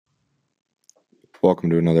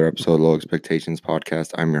Welcome to another episode of Low Expectations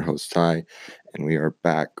Podcast. I'm your host, Ty, and we are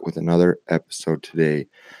back with another episode today.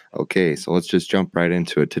 Okay, so let's just jump right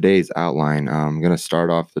into it. Today's outline, I'm going to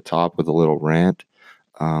start off the top with a little rant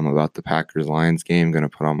about the Packers-Lions game. I'm going to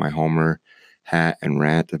put on my Homer hat and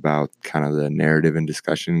rant about kind of the narrative and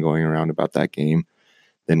discussion going around about that game.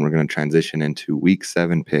 Then we're going to transition into Week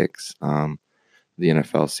 7 picks, the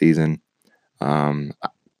NFL season.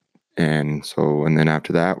 And then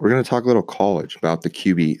after that, we're going to talk a little college about the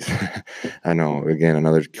QBs. I know, again,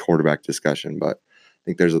 another quarterback discussion, but I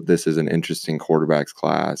think this is an interesting quarterbacks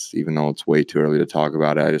class, even though it's way too early to talk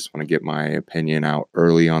about it. I just want to get my opinion out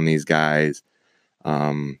early on these guys,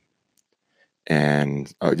 and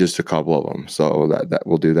just a couple of them. So that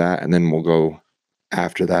we'll do that, and then we'll go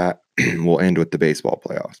after that. We'll end with the baseball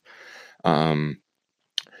playoffs.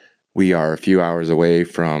 We are a few hours away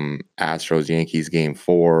from Astros-Yankees Game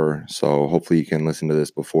 4, so hopefully you can listen to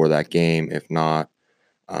this before that game. If not,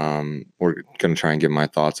 we're going to try and give my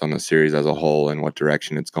thoughts on the series as a whole and what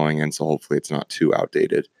direction it's going in, so hopefully it's not too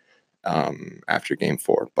outdated after Game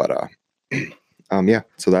 4. But,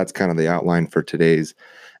 so that's kind of the outline for today's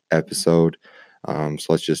episode. So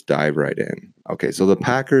let's just dive right in. Okay, so the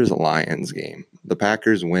Packers-Lions game. The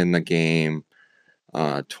Packers win the game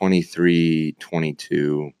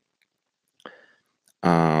 23-22.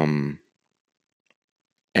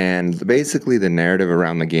 And basically the narrative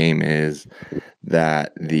around the game is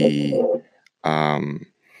that the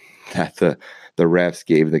refs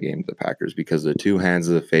gave the game to the Packers because the two hands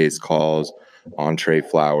of the face calls on Trey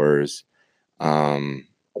Flowers,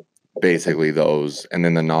 basically those, and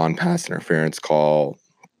then the non-pass interference call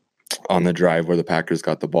on the drive where the Packers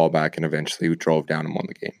got the ball back and eventually drove down and won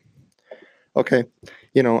the game. Okay,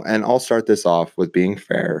 and I'll start this off with being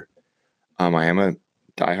fair. I am a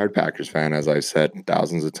diehard Packers fan, as I've said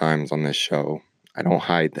thousands of times on this show. I don't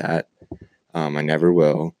hide that. I never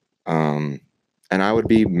will. And I would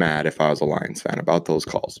be mad if I was a Lions fan about those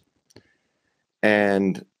calls.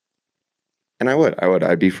 And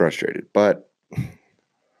I'd be frustrated. But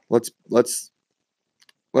let's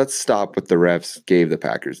stop with the refs gave the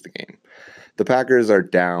Packers the game. The Packers are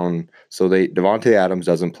down, so Davante Adams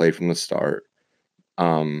doesn't play from the start.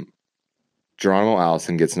 Geronimo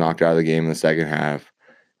Allison gets knocked out of the game in the second half.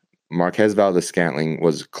 Marquez Valdes-Scantling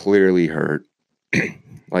was clearly hurt.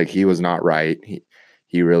 Like, he was not right.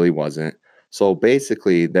 He really wasn't. So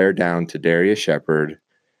basically, they're down to Darius Shepard,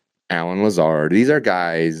 Allen Lazard. These are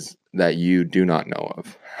guys that you do not know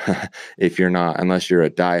of. Unless you're a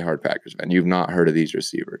diehard Packers fan, you've not heard of these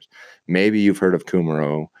receivers. Maybe you've heard of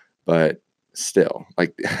Kumaro, but still,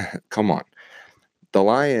 come on. The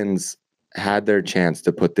Lions had their chance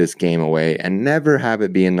to put this game away and never have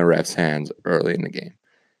it be in the refs' hands early in the game.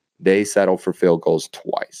 They settled for field goals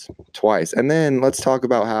twice. And then let's talk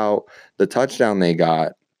about how the touchdown they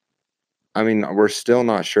got, we're still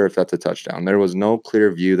not sure if that's a touchdown. There was no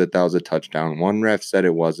clear view that was a touchdown. One ref said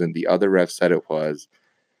it wasn't. The other ref said it was.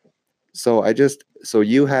 So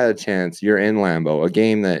you had a chance. You're in Lambeau, a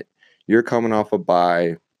game that you're coming off a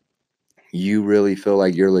bye. You really feel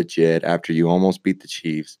like you're legit after you almost beat the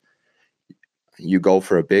Chiefs. You go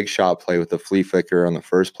for a big shot play with a flea flicker on the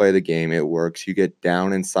first play of the game. It works. You get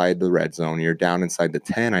down inside the red zone. You're down inside the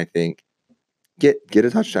 10, I think. Get a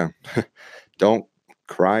touchdown. Don't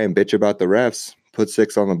cry and bitch about the refs. Put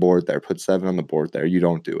 6 on the board there. Put 7 on the board there. You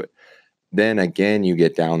don't do it. Then again, you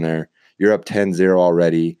get down there. You're up 10-0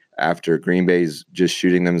 already after Green Bay's just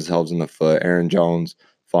shooting themselves in the foot. Aaron Jones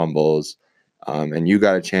fumbles. And you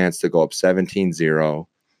got a chance to go up 17-0.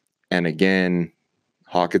 And again,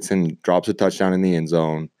 Hawkinson drops a touchdown in the end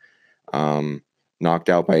zone, knocked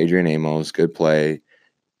out by Adrian Amos. Good play.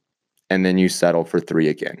 And then you settle for 3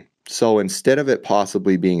 again. So instead of it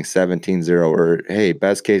possibly being 17-0 or, hey,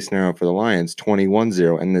 best case scenario for the Lions,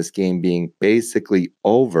 21-0, and this game being basically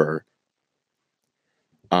over,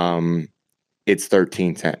 it's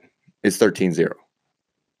 13-10. It's 13-0.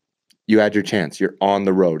 You had your chance. You're on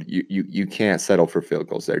the road. You can't settle for field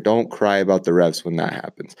goals there. Don't cry about the refs when that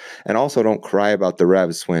happens. And also don't cry about the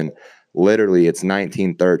refs when literally it's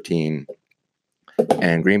 19-13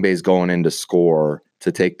 and Green Bay's going in to score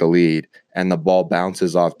to take the lead, and the ball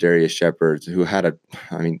bounces off Darius Shepard, who had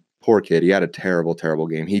poor kid. He had a terrible, terrible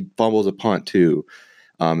game. He fumbles a punt too.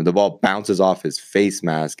 The ball bounces off his face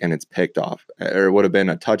mask and it's picked off. Or it would have been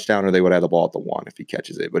a touchdown, or they would have the ball at the 1 if he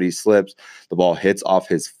catches it. But he slips. The ball hits off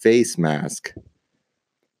his face mask,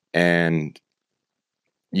 and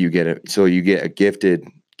you get it. So you get a gifted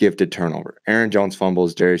turnover. Aaron Jones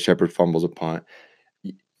fumbles. Darius Shepard fumbles a punt.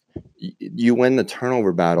 You win the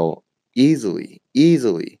turnover battle easily,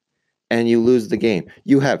 and you lose the game.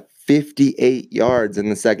 You have 58 yards in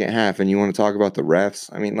the second half, and you want to talk about the refs?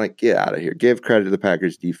 I mean, like, get out of here. Give credit to the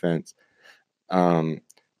Packers defense.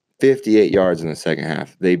 58 yards in the second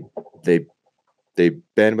half. They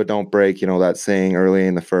bend but don't break. You know that saying early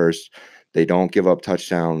in the first. They don't give up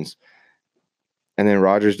touchdowns. And then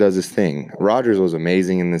Rodgers does his thing. Rodgers was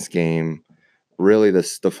amazing in this game. Really,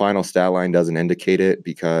 the final stat line doesn't indicate it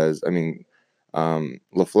because, I mean,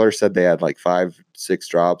 LaFleur said they had like 5-6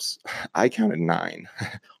 drops. I counted 9.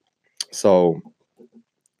 So,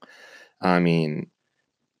 I mean,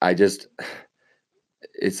 I just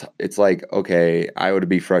it's like, okay, I would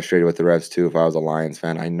be frustrated with the refs too if I was a Lions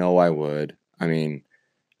fan. I know I would. I mean,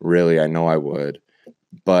 really, I know I would.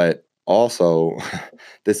 But also,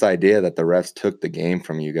 this idea that the refs took the game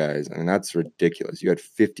from you guys, I mean, that's ridiculous. You had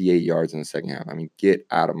 58 yards in the second half. I mean, get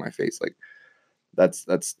out of my face. Like,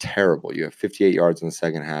 that's terrible. You have 58 yards in the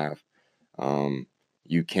second half.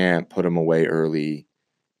 You can't put them away early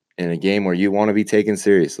in a game where you want to be taken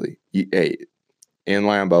seriously. Hey, in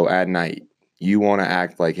Lambeau at night, you want to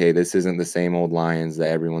act like, hey, this isn't the same old Lions that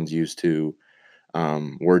everyone's used to.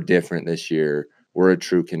 We're different this year. We're a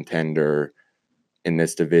true contender in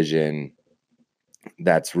this division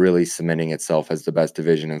that's really cementing itself as the best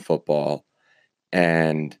division in football.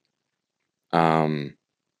 And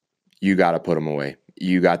you got to put them away.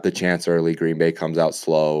 You got the chance early. Green Bay comes out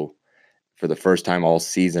slow for the first time all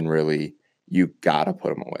season, really. You got to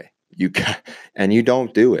put them away. And you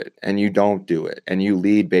don't do it. And you don't do it. And you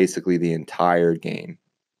lead basically the entire game.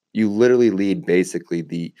 You literally lead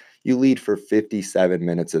you lead for 57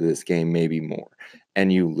 minutes of this game, maybe more,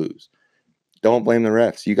 and you lose. Don't blame the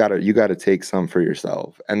refs. You gotta take some for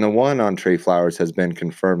yourself. And the one on Trey Flowers has been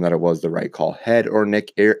confirmed that it was the right call, head or neck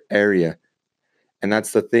area. And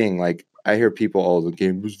that's the thing. Like, I hear people, oh, the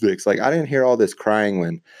game was fixed. Like, I didn't hear all this crying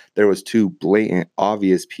when there was 2 blatant,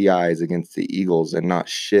 obvious PIs against the Eagles and not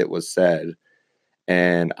shit was said.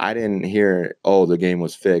 And I didn't hear, oh, the game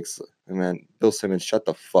was fixed. And man, Bill Simmons, shut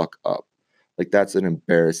the fuck up. Like, that's an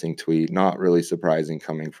embarrassing tweet. Not really surprising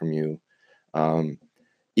coming from you.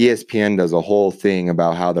 ESPN does a whole thing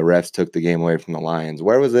about how the refs took the game away from the Lions.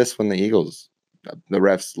 Where was this when the Eagles, the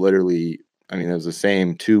refs literally, I mean, it was the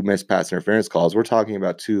same 2 missed pass interference calls. We're talking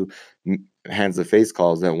about 2 hands to face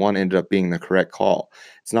calls that one ended up being the correct call.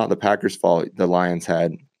 It's not the Packers' fault the Lions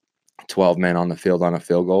had 12 men on the field on a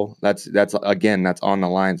field goal. That's on the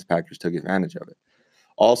Lions. The Packers took advantage of it.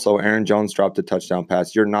 Also, Aaron Jones dropped a touchdown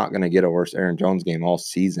pass. You're not going to get a worse Aaron Jones game all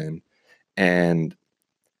season. And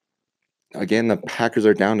again, the Packers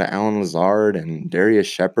are down to Alan Lazard and Darius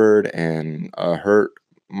Shepard and hurt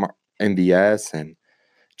MVS and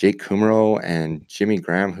Jake Kumaro and Jimmy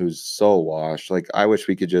Graham, who's so washed. Like, I wish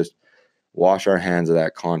we could just wash our hands of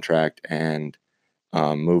that contract and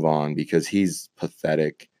move on because he's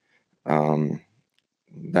pathetic.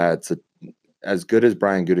 That's as good as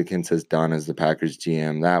Brian Gutekunst has done as the Packers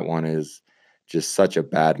GM. That one is just such a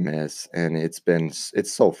bad miss, and it's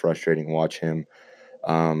so frustrating to watch him.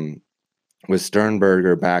 With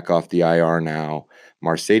Sternberger back off the IR now,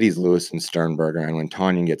 Mercedes Lewis and Sternberger, and when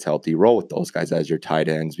Tonyan gets healthy, roll with those guys as your tight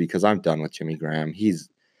ends because I'm done with Jimmy Graham. He's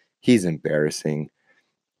embarrassing.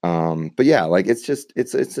 But yeah, like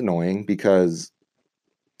it's annoying because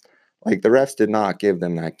like the refs did not give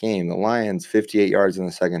them that game. The Lions 58 yards in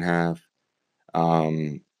the second half.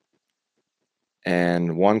 And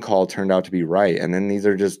one call turned out to be right. And then these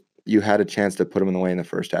are just, you had a chance to put them in the way in the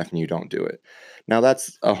first half and you don't do it. Now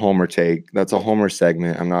that's a homer take. That's a homer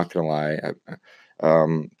segment. I'm not going to lie.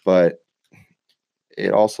 But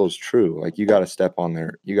it also is true. Like, you got to step on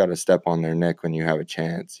their neck when you have a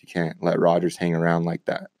chance. You can't let Rodgers hang around like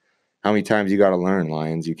that. How many times you got to learn,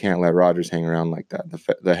 Lions? You can't let Rodgers hang around like that.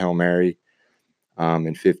 The Hail Mary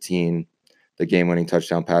in 15, the game-winning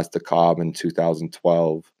touchdown pass to Cobb in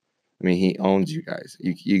 2012. I mean, he owns you guys.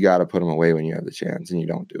 You got to put him away when you have the chance, and you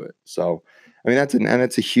don't do it. So, I mean,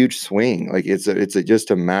 it's a huge swing. Like, it's just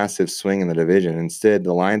a massive swing in the division. Instead,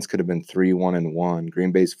 the Lions could have been 3-1-1.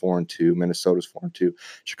 Green Bay's 4-2. Minnesota's 4-2.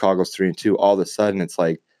 Chicago's 3-2. All of a sudden, it's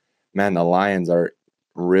like, man, the Lions are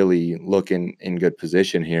really looking in good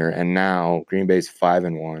position here. And now Green Bay's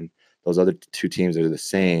 5-1. Those other 2 teams are the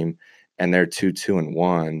same, and they're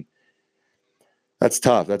 2-1. That's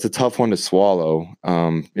tough. That's a tough one to swallow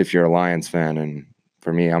if you're a Lions fan. And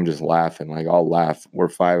for me, I'm just laughing. Like, I'll laugh. We're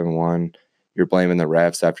 5-1. You're blaming the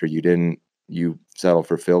refs after you settled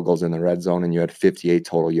for field goals in the red zone and you had 58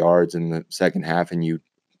 total yards in the second half and you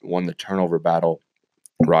won the turnover battle.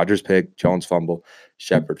 Rodgers pick, Jones fumble,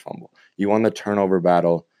 Shepard fumble. You won the turnover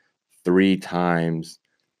battle 3 times,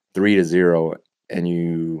 3-0.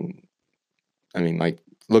 And like,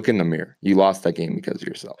 look in the mirror. You lost that game because of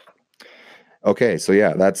yourself. Okay, so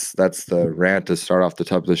yeah, that's the rant to start off the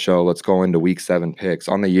top of the show. Let's go into week 7 picks.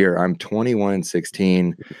 On the year, I'm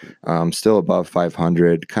 21-16, still above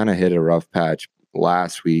 500. Kind of hit a rough patch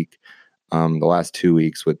last week, the last 2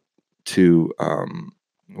 weeks with two.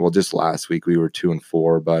 Well, just last week we were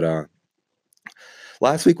 2-4, but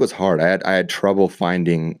last week was hard. I had trouble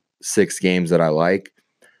finding 6 games that I like.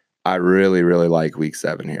 I really really like week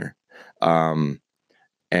 7 here,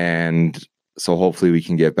 and so hopefully we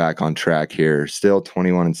can get back on track here. Still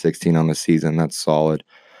 21-16 on the season. That's solid.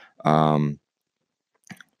 Um,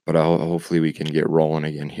 but hopefully we can get rolling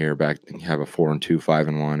again here. Back have a 4-2,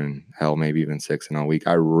 5-1, and hell, maybe even 6-0 week.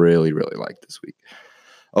 I really, really like this week.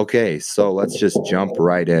 Okay, so let's just jump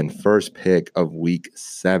right in. First pick of week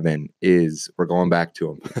 7 is we're going back to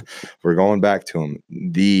them. We're going back to them.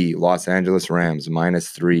 The Los Angeles Rams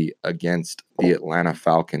 -3 against the Atlanta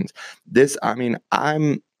Falcons.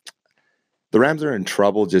 The Rams are in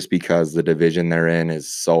trouble just because the division they're in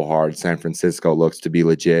is so hard. San Francisco looks to be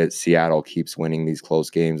legit. Seattle keeps winning these close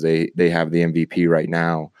games. They have the MVP right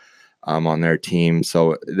now on their team,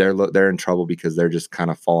 so they're in trouble because they're just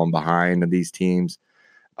kind of falling behind these teams.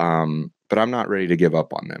 But I'm not ready to give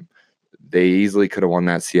up on them. They easily could have won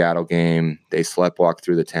that Seattle game. They sleptwalked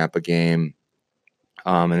through the Tampa game,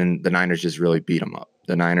 and then the Niners just really beat them up.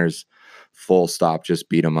 The Niners, full stop, just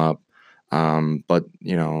beat them up. But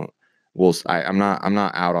I'm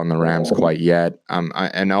not out on the Rams quite yet.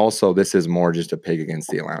 And also this is more just a pick against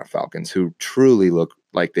the Atlanta Falcons, who truly look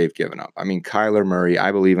like they've given up. I mean, Kyler Murray,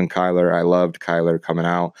 I believe in Kyler. I loved Kyler coming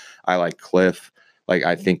out. I like Cliff. Like,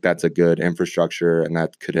 I think that's a good infrastructure, and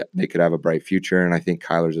they could have a bright future. And I think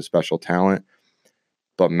Kyler's a special talent.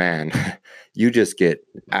 But man, you just get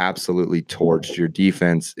absolutely torched. Your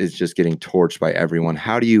defense is just getting torched by everyone.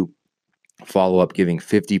 How do you follow up giving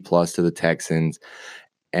 50 plus to the Texans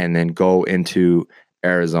and then go into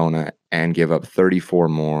Arizona and give up 34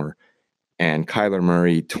 more? And Kyler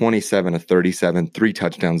Murray, 27 of 37, 3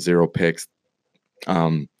 touchdowns, 0 picks,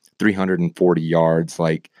 340 yards.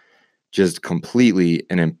 Like, just completely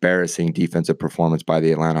an embarrassing defensive performance by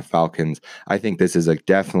the Atlanta Falcons. I think this is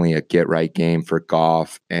definitely a get right game for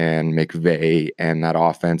Goff and McVay and that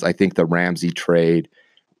offense. I think the Ramsey trade,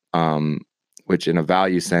 which in a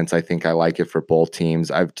value sense, I think I like it for both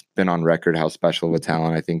teams. I've been on record how special of a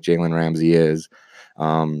talent I think Jalen Ramsey is.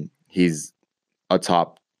 He's a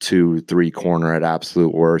top 2-3 corner at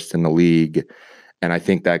absolute worst in the league. And I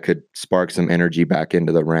think that could spark some energy back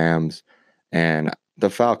into the Rams. And the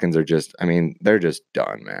Falcons are just, I mean, they're just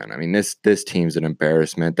done, man. I mean, this team's an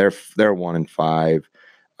embarrassment. They're 1-5.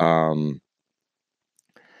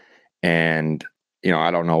 And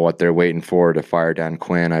I don't know what they're waiting for to fire Dan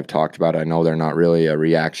Quinn. I've talked about it. I know they're not really a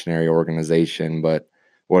reactionary organization, but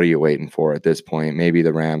what are you waiting for at this point? Maybe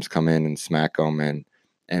the Rams come in and smack him and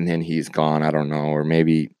then he's gone. I don't know. Or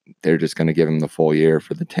maybe they're just going to give him the full year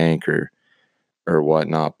for the tank or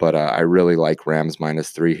whatnot. But I really like Rams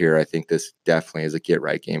 -3 here. I think this definitely is a get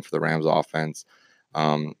right game for the Rams offense.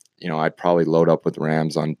 I'd probably load up with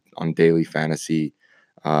Rams on daily fantasy.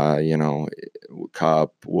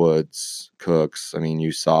 Kupp, Woods, Cooks. I mean,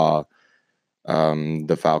 you saw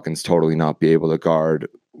the Falcons totally not be able to guard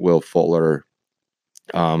Will Fuller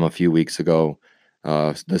a few weeks ago,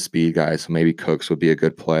 the speed guy. So maybe Cooks would be a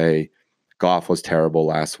good play. Goff was terrible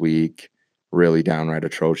last week, really downright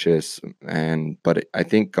atrocious. But I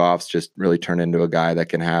think Goff's just really turned into a guy that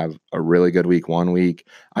can have a really good week one week.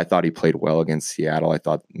 I thought he played well against Seattle. I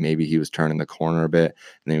thought maybe he was turning the corner a bit,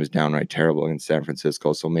 and he was downright terrible against San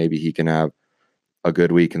Francisco. So maybe he can have a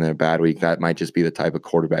good week and then a bad week. That might just be the type of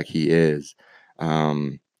quarterback he is.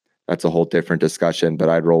 That's a whole different discussion, but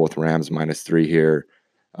I'd roll with Rams -3 here.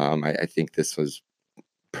 I think this was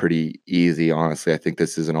pretty easy, honestly. I think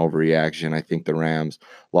this is an overreaction. I think the Rams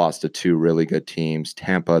lost to 2 really good teams.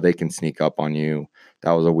 Tampa, they can sneak up on you.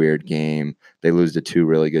 That was a weird game. They lose to 2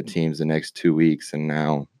 really good teams the next 2 weeks, and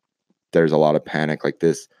now there's a lot of panic like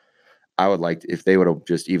this. I would like if they would have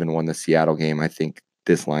just even won the Seattle game. I think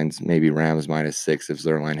this line's maybe Rams -6 if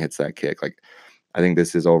Zerline hits that kick. Like, I think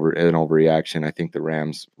this is an overreaction. I think the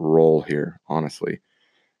Rams roll here, honestly.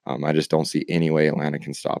 I just don't see any way Atlanta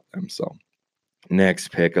can stop them. So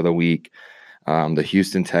next pick of the week, the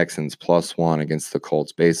Houston Texans +1 against the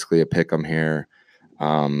Colts. Basically a pick 'em here.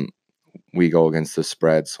 We go against the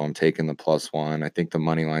spread, so I'm taking the +1. I think the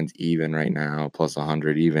money line's even right now,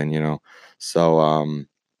 +100 even. So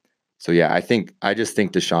yeah, I just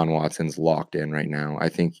think Deshaun Watson's locked in right now. I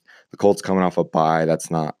think the Colts coming off a bye,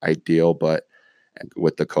 that's not ideal, but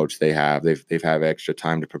with the coach they have, they've had extra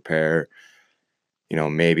time to prepare.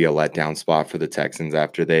 maybe a letdown spot for the Texans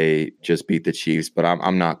after they just beat the Chiefs. But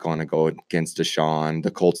I'm not going to go against Deshaun.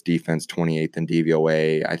 The Colts defense 28th in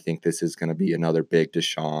DVOA. I think this is going to be another big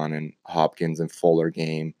Deshaun and Hopkins and Fuller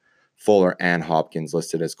game. Fuller and Hopkins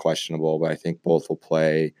listed as questionable, but I think both will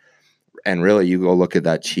play. And really, you go look at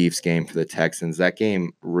that Chiefs game for the Texans. That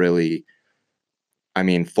game really, I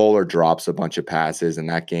mean, Fuller drops a bunch of passes, and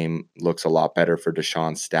that game looks a lot better for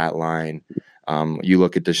Deshaun's stat line. You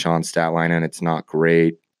look at Deshaun's stat line, and it's not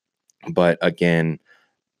great. But again,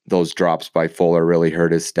 those drops by Fuller really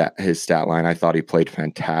hurt his stat line. I thought he played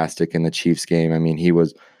fantastic in the Chiefs game. I mean, he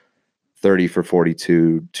was 30 for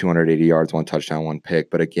 42, 280 yards, 1 touchdown, 1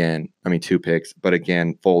 pick. But again, 2 picks. But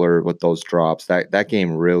again, Fuller with those drops, that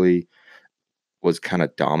game really was kind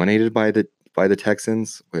of dominated by the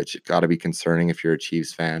Texans, which got to be concerning if you're a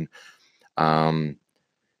Chiefs fan.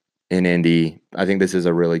 In Indy, I think this is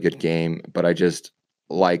a really good game, but I just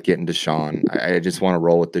like getting Deshaun. I just want to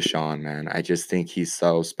roll with Deshaun, man. I just think he's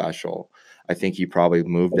so special. I think he probably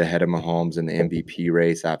moved ahead of Mahomes in the MVP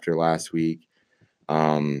race after last week.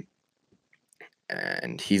 And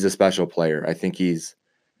he's a special player. I think he's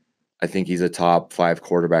a top 5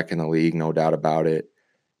 quarterback in the league, no doubt about it.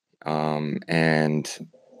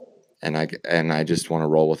 And I just want to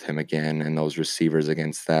roll with him again, and those receivers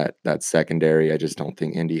against that secondary. I just don't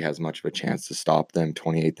think Indy has much of a chance to stop them.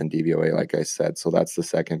 28th in DVOA, like I said. So that's the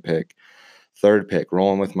second pick. Third pick,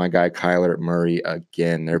 rolling with my guy Kyler Murray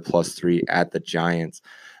again. They're +3 at the Giants.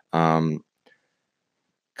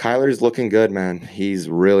 Kyler's looking good, man. He's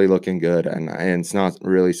really looking good, and it's not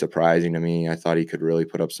really surprising to me. I thought he could really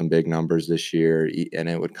put up some big numbers this year, and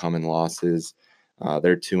it would come in losses.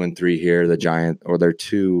 They're 2-3 here. The Giants, or they're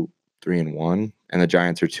 2-3-1, and the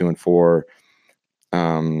Giants are 2-4.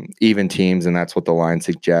 Even teams, and that's what the line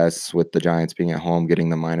suggests, with the Giants being at home, getting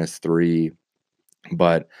the -3.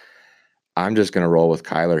 But I'm just going to roll with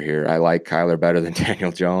Kyler here. I like Kyler better than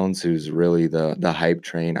Daniel Jones, who's really the hype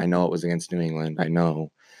train. I know it was against New England. I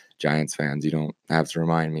know, Giants fans, you don't have to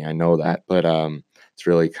remind me. I know that. But it's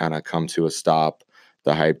really kind of come to a stop,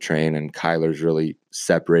 the hype train, and Kyler's really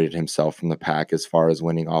separated himself from the pack as far as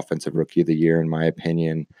winning Offensive Rookie of the Year, in my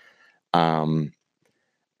opinion. And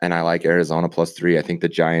I like Arizona +3. I think the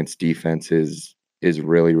Giants' defense is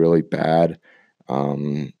really, really bad.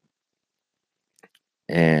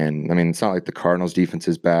 And I mean, it's not like the Cardinals' defense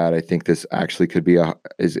is bad. I think this actually could be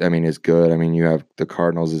is good. I mean, you have the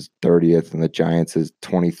Cardinals is 30th and the Giants is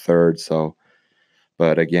 23rd. So,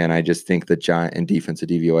 but again, I just think the Giant in defensive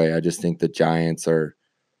DVOA, I just think the Giants are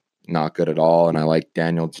not good at all. And I like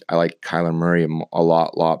Kyler Murray a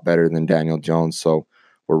lot better than Daniel Jones. So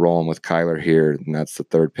we're rolling with Kyler here, and that's the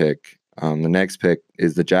third pick. The next pick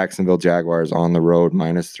is the Jacksonville Jaguars on the road,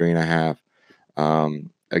 -3.5.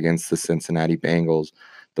 Against the Cincinnati Bengals.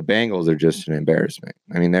 The Bengals are just an embarrassment.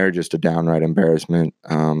 I mean, they're just a downright embarrassment.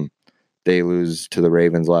 They lose to the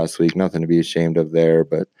Ravens last week. Nothing to be ashamed of there.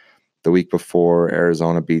 But the week before,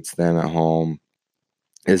 Arizona beats them at home.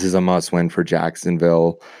 This is a must-win for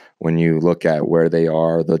Jacksonville. When you look at where they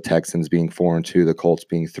are, the Texans being 4-2, the Colts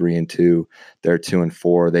being 3-2, they're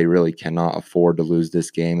 2-4. They really cannot afford to lose this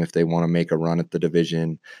game if they want to make a run at the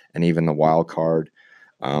division and even the wild card.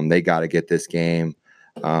 They got to get this game.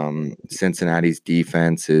 Cincinnati's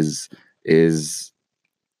defense is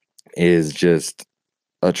just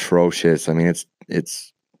atrocious. I mean,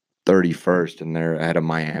 it's 31st, and they're ahead of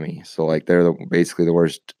Miami. So like they're basically the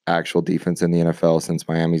worst actual defense in the NFL, since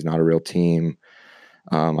Miami's not a real team.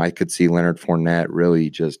 I could see Leonard Fournette really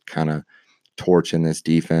just kind of torching this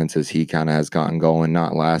defense as he kind of has gotten going.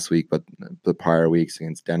 Not last week, but the prior weeks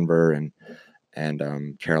against Denver and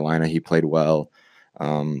Carolina, he played well.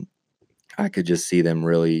 I could just see them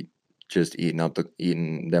really just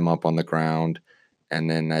eating them up on the ground, and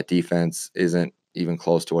then that defense isn't even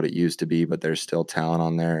close to what it used to be, but there's still talent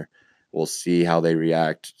on there. We'll see how they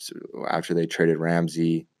react after they traded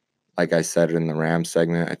Ramsey. Like I said in the Rams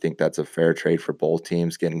segment, I think that's a fair trade for both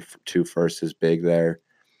teams. Getting 2 firsts is big there.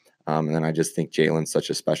 And then I just think Jalen's such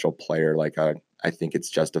a special player. Like I think it's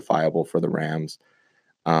justifiable for the Rams.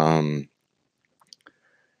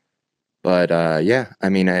 But yeah, I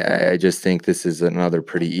mean, I just think this is another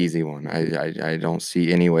pretty easy one. I don't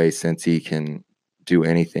see any way Cincy can do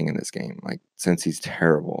anything in this game. Like, Cincy's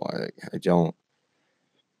terrible. I don't.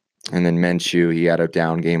 And then Minshew, he had a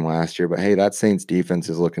down game last year. But hey, that Saints defense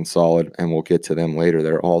is looking solid, and we'll get to them later.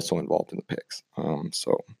 They're also involved in the picks.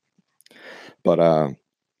 But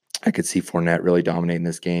I could see Fournette really dominating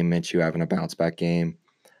this game. Minshew having a bounce back game,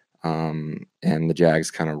 and the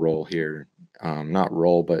Jags kind of roll here. Not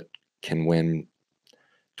roll, but can win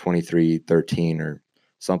 23-13 or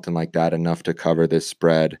something like that, enough to cover this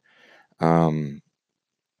spread.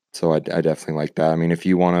 So I definitely like that. I mean, if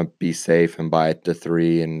you want to be safe and buy the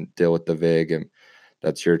 3 and deal with the vig, and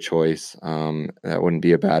that's your choice. That wouldn't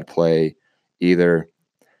be a bad play either.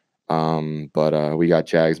 But we got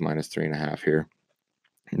Jags minus 3.5 here.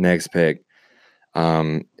 Next pick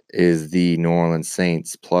is the New Orleans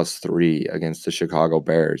Saints plus 3 against the Chicago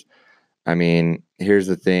Bears. I mean, here's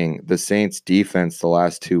the thing: the Saints defense they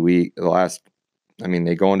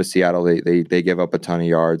go into Seattle, they give up a ton of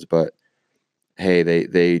yards, but hey,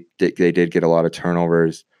 they did get a lot of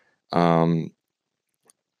turnovers. And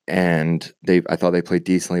I thought they played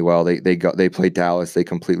decently well. They played Dallas. They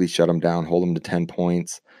completely shut them down, hold them to 10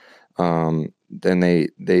 points. Then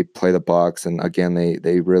they play the Bucks, and again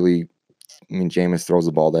they really. I mean, Jameis throws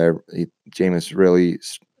the ball there. Jameis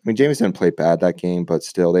didn't play bad that game, but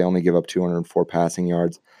still, they only give up 204 passing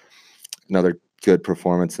yards. Another good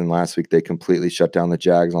performance than last week. They completely shut down the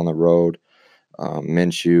Jags on the road.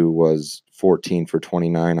 Minshew was 14 for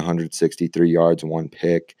 29, 163 yards, 1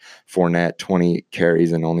 pick. Fournette, 20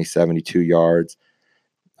 carries and only 72 yards.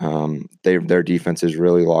 Their defense is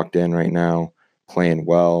really locked in right now, playing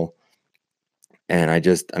well. And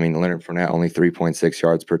Leonard Fournette only 3.6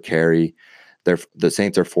 yards per carry. The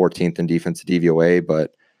Saints are 14th in defensive DVOA,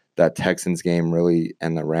 but that Texans game really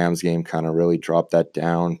and the Rams game kind of really dropped that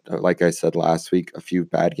down. Like I said last week, a few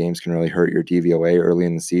bad games can really hurt your DVOA early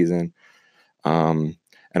in the season. And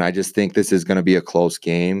I just think this is going to be a close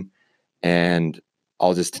game, and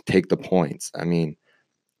I'll just take the points. I mean,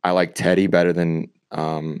 I like Teddy better than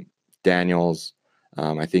Daniels.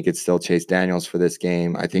 I think it's still Chase Daniels for this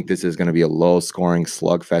game. I think this is going to be a low-scoring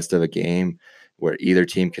slugfest of a game where either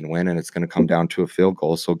team can win, and it's going to come down to a field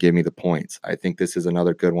goal, so give me the points. I think this is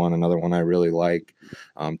another good one, another one I really like.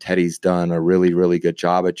 Teddy's done a really, really good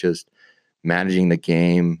job at just managing the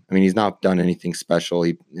game. I mean, he's not done anything special.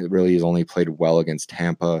 He really has only played well against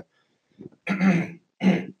Tampa.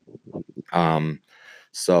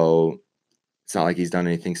 So it's not like he's done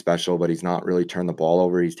anything special, but he's not really turned the ball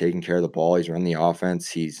over. He's taking care of the ball. He's run the offense.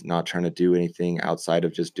 He's not trying to do anything outside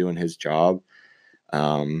of just doing his job.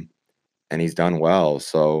 And he's done well.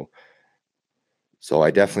 So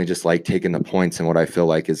I definitely just like taking the points in what I feel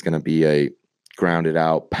like is going to be a grounded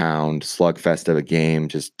out pound slugfest of a game.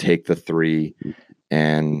 Just take the 3,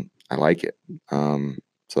 and I like it.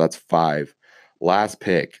 So that's 5. Last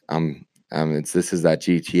pick. This is that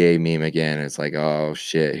GTA meme again. It's like, oh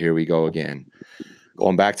shit, here we go again.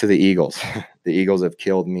 Going back to the Eagles. The Eagles have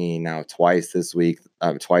killed me now twice this week,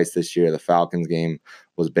 twice this year. The Falcons game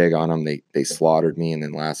was big on them. They slaughtered me, and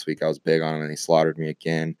then last week I was big on them, and they slaughtered me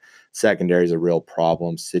again. Secondary is a real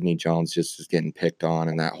problem. Sidney Jones just is getting picked on,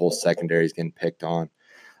 and that whole secondary is getting picked on.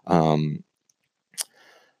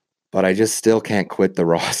 But I just still can't quit the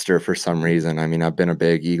roster for some reason. I mean, I've been a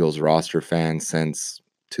big Eagles roster fan since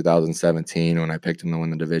 2017 when I picked them to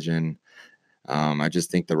win the division. I just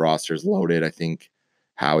think the roster's loaded. I think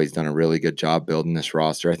Howie's done a really good job building this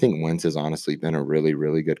roster. I think Wentz has honestly been a really,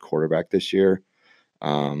 really good quarterback this year.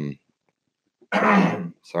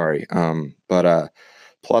 Sorry. But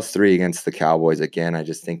plus 3 against the Cowboys. Again, I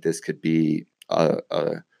just think this could be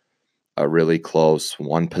a really close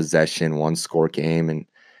one possession, one score game, and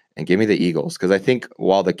give me the Eagles. Because I think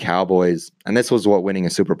while the Cowboys, and this was what winning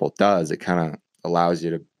a Super Bowl does, it kind of allows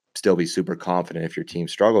you to still be super confident if your team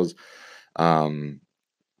struggles.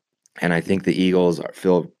 And I think the Eagles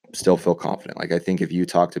still feel confident. Like, I think if you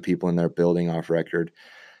talk to people in their building off record,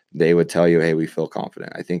 they would tell you, hey, we feel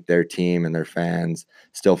confident. I think their team and their fans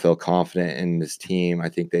still feel confident in this team. I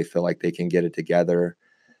think they feel like they can get it together.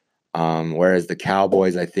 Whereas the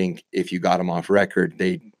Cowboys, I think if you got them off record,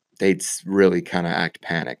 they'd really kind of act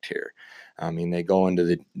panicked here. I mean, they go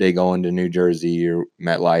into New Jersey or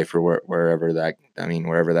MetLife or wherever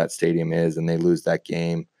that stadium is, and they lose that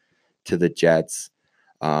game to the Jets.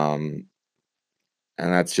 And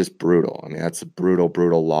that's just brutal. I mean, that's a brutal,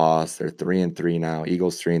 brutal loss. They're 3-3 now.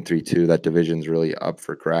 Eagles 3-3 too. That division's really up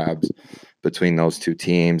for grabs between those two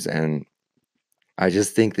teams. And I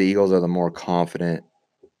just think the Eagles are the more confident,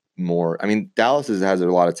 Dallas has a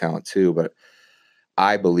lot of talent too, but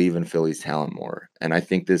I believe in Philly's talent more. And I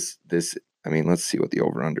think let's see what the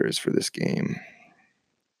over-under is for this game.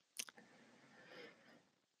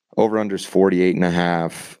 Over-under is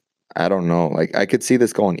 48.5. I don't know. Like, I could see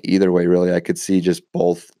this going either way, really. I could see just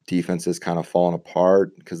both defenses kind of falling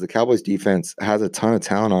apart because the Cowboys defense has a ton of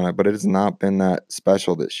talent on it, but it has not been that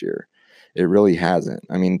special this year. It really hasn't.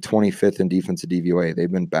 I mean, 25th in defensive DVOA. They've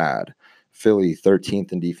been bad. Philly,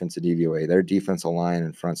 13th in defensive DVOA. Their defensive line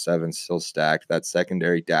and front seven still stacked. That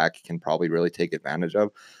secondary Dak can probably really take advantage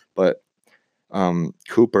of. But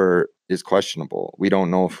Cooper is questionable. We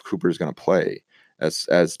don't know if Cooper is going to play.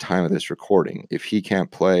 as time of this recording. If he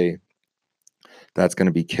can't play, that's going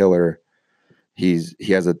to be killer. He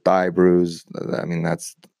has a thigh bruise. I mean,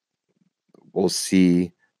 we'll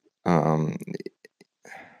see. Um,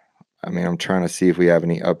 I mean, I'm trying to see if we have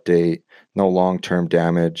any update. No long-term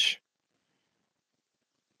damage.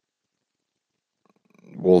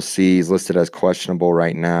 We'll see. He's listed as questionable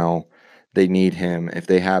right now. They need him. If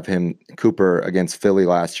they have him, Cooper against Philly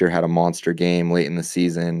last year had a monster game late in the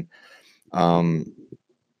season.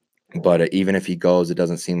 But even if he goes, it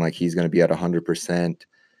doesn't seem like he's going to be at 100%.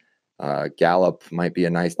 Gallup might be a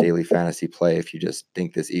nice daily fantasy play if you just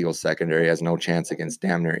think this Eagles secondary has no chance against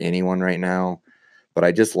damn near anyone right now. But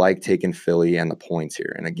I just like taking Philly and the points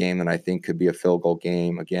here in a game that I think could be a field goal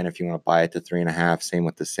game. Again, if you want to buy it to 3.5, same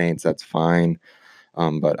with the Saints, that's fine.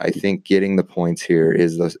 But I think getting the points here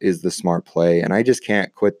is the smart play, and I just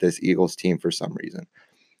can't quit this Eagles team for some reason.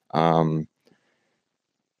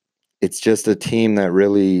 It's just a team that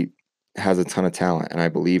really has a ton of talent, and I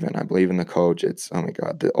believe in the coach. It's, oh my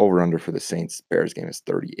God, the over-under for the Saints-Bears game is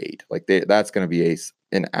 38. Like, that's going to be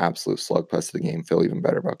an absolute slugfest of the game. Feel even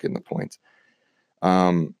better about getting the points.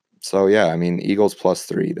 So, yeah, I mean, Eagles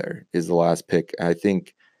 +3 there is the last pick. I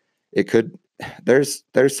think it could – there's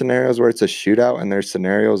scenarios where it's a shootout, and there's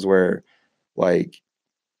scenarios where, like,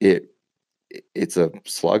 it's a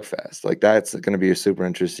slugfest. Like, that's going to be a super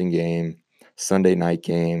interesting game, Sunday night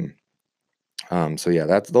game. So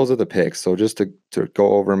yeah, those are the picks. So just to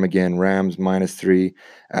go over them again, Rams -3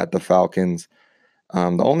 at the Falcons.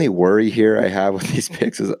 The only worry here I have with these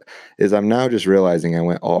picks is I'm now just realizing I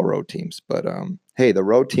went all road teams. But hey, the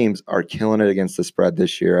road teams are killing it against the spread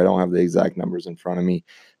this year. I don't have the exact numbers in front of me,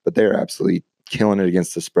 but they're absolutely killing it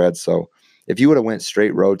against the spread. So if you would have went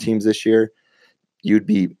straight road teams this year, you'd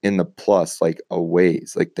be in the plus like a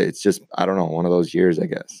ways. Like, it's just, I don't know, one of those years, I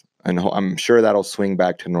guess. And I'm sure that'll swing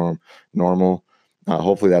back to normal.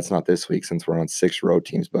 Hopefully that's not this week since we're on 6 road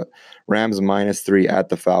teams. But Rams -3 at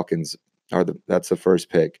the Falcons that's the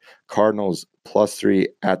first pick. Cardinals +3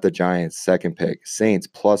 at the Giants, second pick. Saints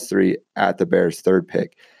 +3 at the Bears, third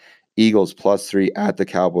pick. Eagles +3 at the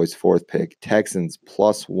Cowboys, fourth pick. Texans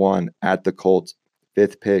 +1 at the Colts,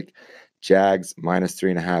 fifth pick. Jags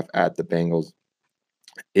 -3.5 at the Bengals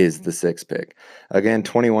is the sixth pick. Again,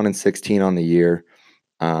 21-16 on the year.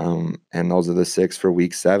 And those are the 6 for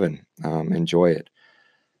week 7. Enjoy it.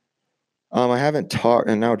 I haven't talked,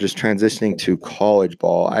 and now just transitioning to college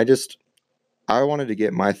ball. I wanted to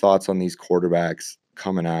get my thoughts on these quarterbacks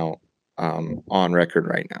coming out on record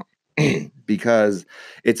right now because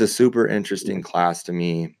it's a super interesting class to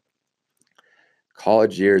me.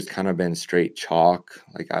 College year's kind of been straight chalk.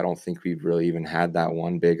 Like, I don't think we've really even had that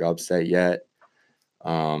one big upset yet.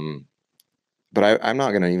 But I'm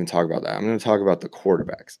not going to even talk about that. I'm going to talk about the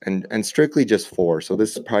quarterbacks and strictly just 4. So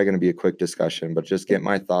this is probably going to be a quick discussion, but just get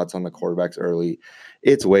my thoughts on the quarterbacks early.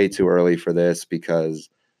 It's way too early for this because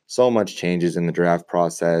so much changes in the draft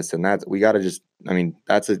process. And we got to just, I mean,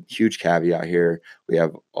 that's a huge caveat here. We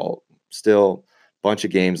have still a bunch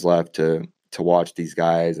of games left to watch these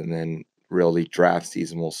guys, and then really draft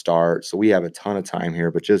season will start. So we have a ton of time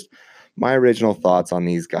here, but just my original thoughts on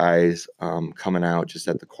these guys coming out just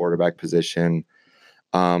at the quarterback position.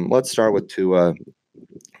 Let's start with Tua.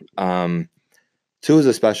 Tua's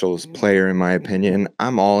a special player, in my opinion.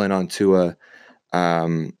 I'm all in on Tua.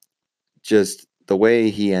 Just the way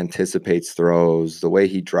he anticipates throws, the way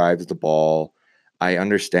he drives the ball. I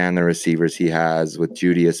understand the receivers he has with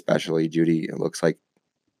Judy, especially. Judy, it looks like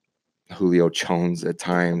Julio Jones at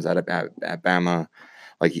times at Bama.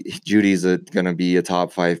 Like, Judy's going to be a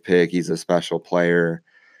top 5 pick. He's a special player.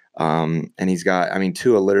 And he's got, I mean,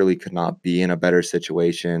 Tua literally could not be in a better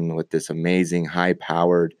situation with this amazing,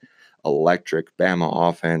 high-powered, electric Bama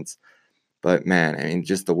offense. But, man, I mean,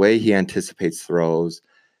 just the way he anticipates throws,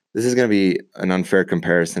 this is going to be an unfair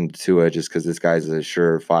comparison to Tua just because this guy's a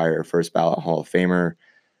surefire first-ballot Hall of Famer.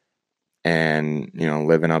 And,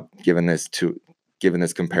 giving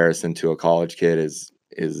this comparison to a college kid is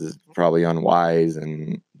probably unwise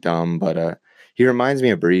and dumb, but he reminds me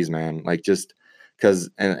of Breeze, man. Like, just because,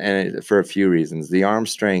 and for a few reasons, the arm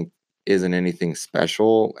strength isn't anything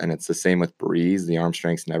special, and it's the same with Breeze. The arm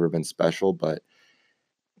strength's never been special, but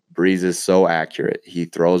Breeze is so accurate. He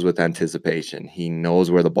throws with anticipation. He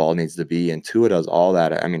knows where the ball needs to be, and Tua does all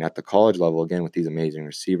that. I mean, at the college level, again, with these amazing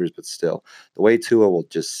receivers, but still, the way Tua will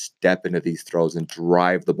just step into these throws and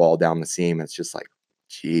drive the ball down the seam, it's just like,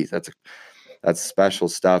 geez, that's special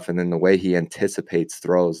stuff. And then the way he anticipates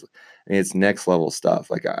throws, I mean, it's next level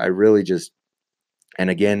stuff. Like, I really just, and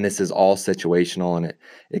again, this is all situational, and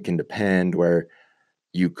it can depend where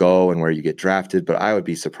you go and where you get drafted, but I would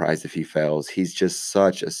be surprised if he fails. He's just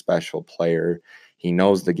such a special player. He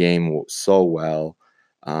knows the game so well.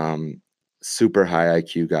 Super high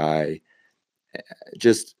IQ guy.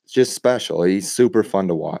 Just special. He's super fun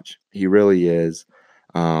to watch. He really is.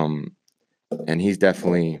 And he's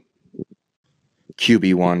definitely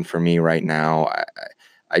QB1 for me right now.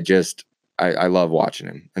 I love watching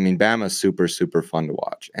him. I mean, Bama's super, super fun to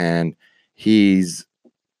watch. And he's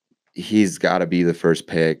got to be the first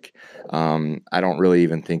pick. I don't really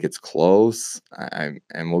even think it's close.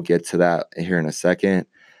 And we'll get to that here in a second.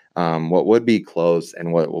 What would be close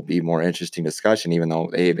and what will be more interesting discussion, even though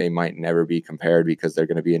they might never be compared because they're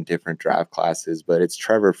going to be in different draft classes, but it's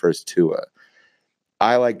Trevor versus Tua.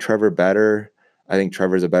 I like Trevor better. I think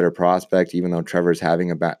Trevor's a better prospect, even though Trevor's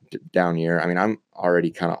having a down year. I mean, I'm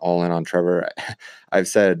already kind of all in on Trevor. I've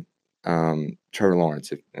said Trevor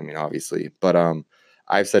Lawrence, obviously, but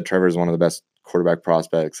I've said Trevor is one of the best quarterback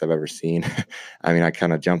prospects I've ever seen. I mean, I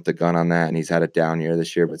kind of jumped the gun on that, and he's had a down year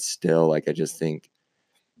this year, but still, like, I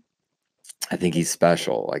think he's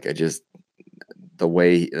special. Like, the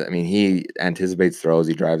way, he anticipates throws,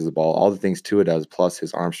 he drives the ball, all the things Tua does, plus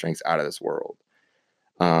his arm strength's out of this world.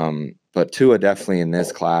 But Tua definitely in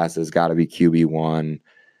this class has got to be QB1.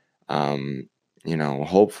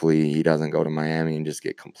 Hopefully he doesn't go to Miami and just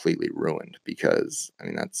get completely ruined because,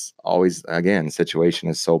 that's always, again, situation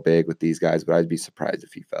is so big with these guys, but I'd be surprised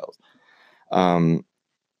if he fails.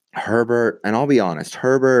 Herbert, and I'll be honest,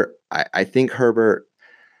 I think Herbert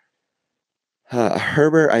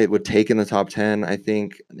I would take in the top 10. I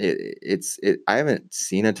think I haven't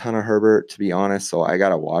seen a ton of Herbert, to be honest, so I got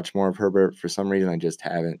to watch more of Herbert. For some reason, I just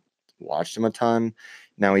haven't watched him a ton.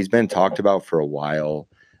 Now, he's been talked about for a while.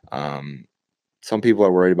 Some people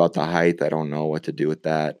are worried about the height. I don't know what to do with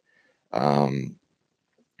that. Now,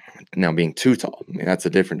 being too tall, that's a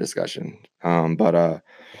different discussion. But I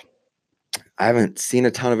haven't seen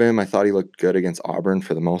a ton of him. I thought he looked good against Auburn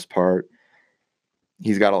for the most part.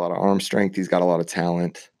 He's got a lot of arm strength. He's got a lot of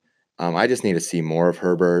talent. I just need to see more of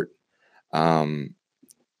Herbert. I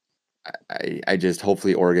just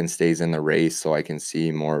hopefully Oregon stays in the race so I can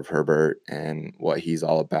see more of Herbert and what he's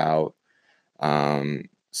all about.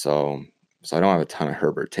 So I don't have a ton of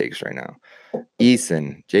Herbert takes right now.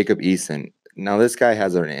 Jacob Eason. Now this guy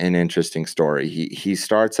has an interesting story. He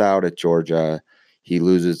starts out at Georgia. He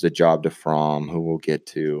loses the job to Fromm, who we'll get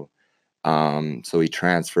to. So he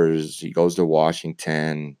transfers. He goes to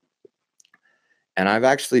Washington. And I've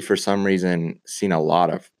actually, for some reason, seen a lot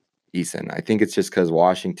of Eason. I think it's just because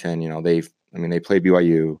Washington, they play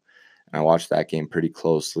BYU, and I watched that game pretty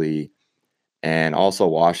closely. And also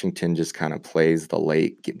Washington just kind of plays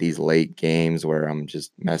these late games where I'm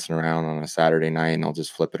just messing around on a Saturday night, and I'll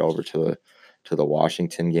just flip it over to the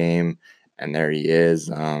Washington game, and there he is.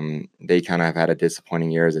 They kind of have had a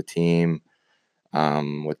disappointing year as a team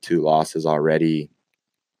with 2 losses already.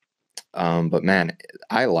 But man,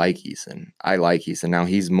 I like Eason. Now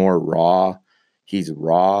he's more raw. He's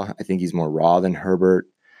raw. I think he's more raw than Herbert.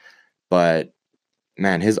 But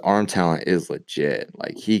man, his arm talent is legit.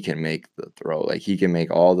 Like, he can make the throw. Like, he can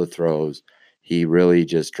make all the throws. He really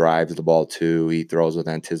just drives the ball too. He throws with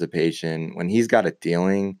anticipation. When he's got it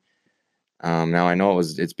dealing, now I know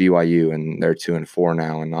it's BYU and they're 2-4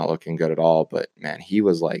 now and not looking good at all. But man, he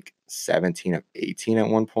was like 17 of 18 at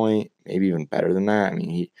one point, maybe even better than that.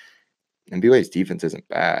 And BYU's defense isn't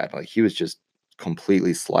bad. Like, he was just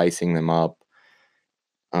completely slicing them up.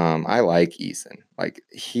 I like Eason. Like,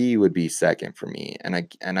 he would be second for me. And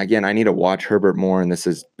again, I need to watch Herbert more, and this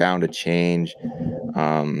is bound to change.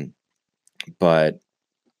 But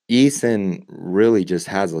Eason really just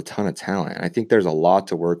has a ton of talent. I think there's a lot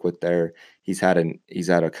to work with there. He's had a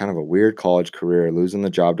kind of a weird college career, losing the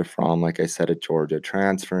job to Fromm, like I said, at Georgia,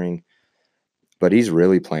 transferring. But he's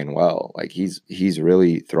really playing well. Like, he's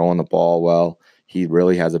really throwing the ball well. He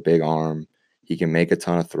really has a big arm. He can make a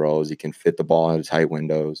ton of throws. He can fit the ball into tight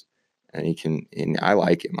windows, and I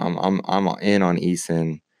like him. I'm in on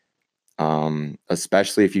Eason,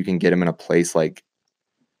 especially if you can get him in a place like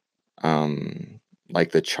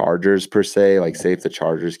the Chargers per se. Like, say if the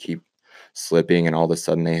Chargers keep slipping and all of a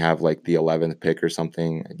sudden they have like the 11th pick or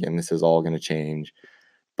something. Again, this is all going to change.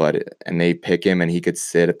 And they pick him and he could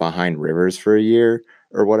sit behind Rivers for a year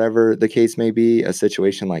or whatever the case may be, a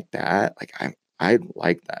situation like that. Like, I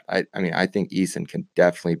like that. I think Eason can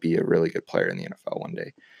definitely be a really good player in the NFL one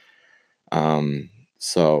day.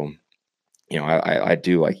 So, I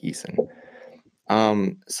do like Eason.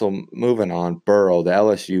 So moving on, Burrow, the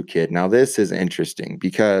LSU kid. Now this is interesting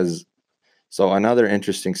because, so another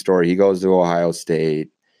interesting story. He goes to Ohio State,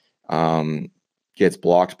 gets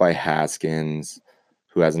blocked by Haskins,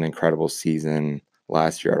 who has an incredible season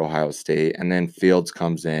last year at Ohio State. And then Fields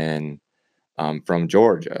comes in from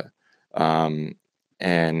Georgia.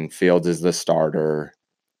 and Fields is the starter.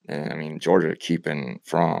 And I mean, Georgia keeping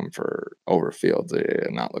Fromm for over Fields,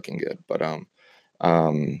 not looking good. But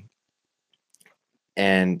um,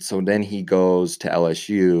 and so then he goes to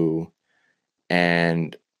LSU,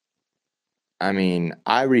 and I mean,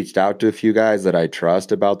 I reached out to a few guys that I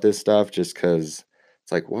trust about this stuff just because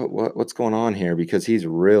it's like, what's going on here? Because he's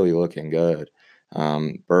really looking good.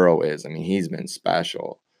 Burrow is. I mean, he's been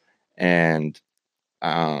special, and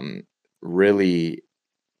really,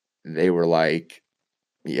 they were like,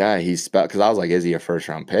 yeah, he's because I was like, is he a first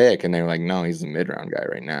round pick? And they were like, no, he's a mid round guy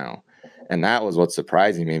right now, and that was what's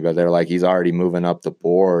surprising me. But they're like, he's already moving up the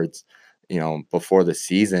boards. Before the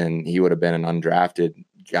season, he would have been an undrafted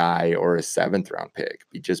guy or a 7th round pick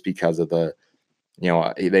just because of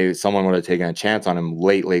someone would have taken a chance on him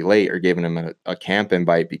late, or given him a camp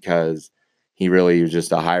invite because he really was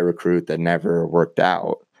just a high recruit that never worked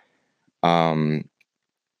out.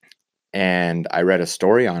 And I read a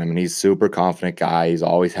story on him, and he's a super confident guy. He's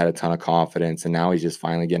always had a ton of confidence, and now he's just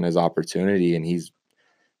finally getting his opportunity, and he's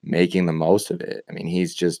making the most of it. I mean,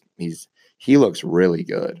 he looks really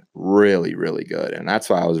good, really, really good. And that's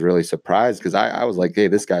why I was really surprised because I was like, hey,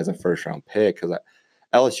 this guy's a first round pick because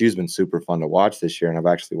LSU's been super fun to watch this year, and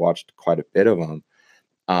I've actually watched quite a bit of them.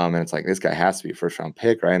 And it's like, this guy has to be a first round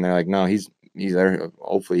pick, right? And they're like, no, he's there.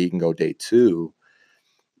 Hopefully he can go day 2.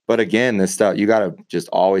 But again, this stuff, you got to just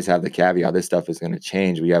always have the caveat. This stuff is going to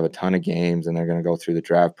change. We have a ton of games and they're going to go through the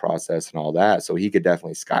draft process and all that. So he could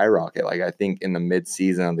definitely skyrocket. Like, I think in the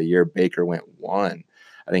mid-season of the year, Baker went 1.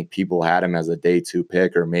 I think people had him as a day 2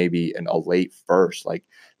 pick or maybe a late first. Like,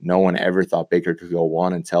 no one ever thought Baker could go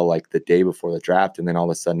 1 until like the day before the draft. And then all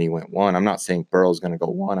of a sudden he went 1. I'm not saying Burrow's going to go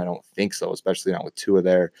 1. I don't think so, especially not with Tua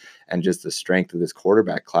there and just the strength of this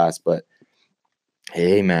quarterback class. But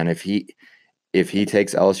hey, man, if he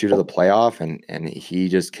takes LSU to the playoff and he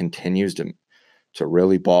just continues to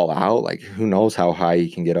really ball out, like, who knows how high he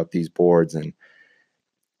can get up these boards, and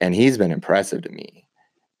he's been impressive to me.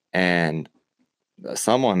 And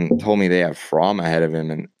someone told me they have Fromm ahead of him,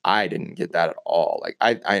 and I didn't get that at all. Like,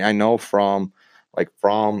 I know Fromm,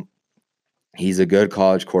 he's a good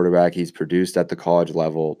college quarterback. He's produced at the college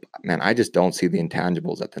level. Man, I just don't see the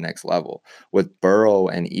intangibles at the next level. With Burrow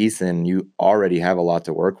and Eason, you already have a lot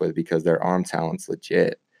to work with because their arm talent's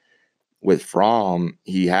legit. With Fromm,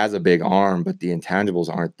 he has a big arm, but the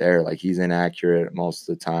intangibles aren't there. Like, he's inaccurate most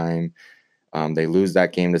of the time. They lose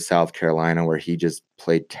that game to South Carolina where he just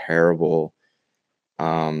played terrible.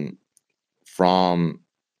 Fromm,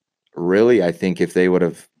 really, I think if they would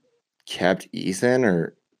have kept Eason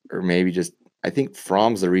or maybe just, I think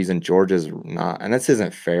Fromm's the reason Georgia's not, and this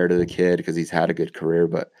isn't fair to the kid because he's had a good career,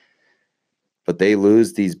 but they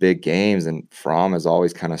lose these big games, and Fromm has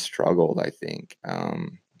always kind of struggled, I think.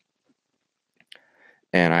 And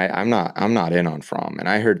I'm not in on Fromm. And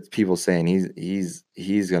I heard people saying he's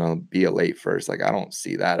gonna be a late first. Like, I don't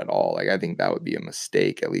see that at all. Like, I think that would be a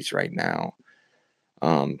mistake, at least right now.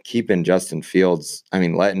 Keeping Justin Fields, I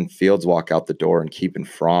mean, letting Fields walk out the door and keeping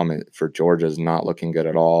Fromm for Georgia is not looking good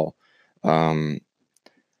at all. And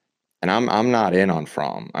I'm not in on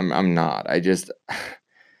Fromm. I'm not. I just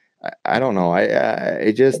I don't know.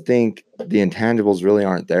 I just think the intangibles really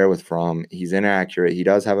aren't there with Fromm. He's inaccurate. He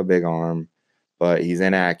does have a big arm, but he's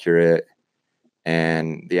inaccurate,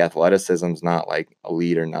 and the athleticism's not like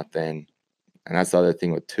elite or nothing. And that's the other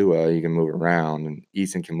thing with Tua. You can move around, and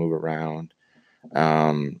Eason can move around.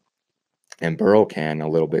 And Burrow can a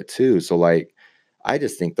little bit too. So, like, I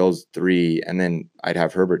just think those 3, and then I'd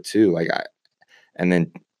have Herbert too. And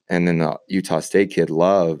then the Utah State kid,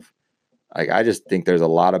 Love. Like, I just think there's a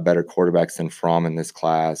lot of better quarterbacks than Fromm in this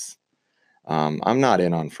class. I'm not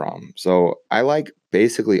in on Fromm. So I like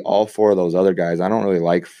basically all 4 of those other guys. I don't really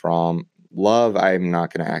like Fromm. Love, I'm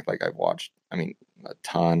not going to act like I've watched, I mean, a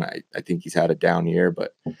ton. I think he's had a down year,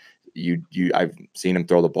 but I've seen him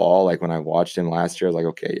throw the ball. Like, when I watched him last year, I was like,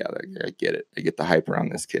 okay, yeah, I get it. I get the hype around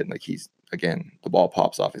this kid. Like, he's, again, the ball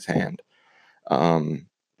pops off his hand.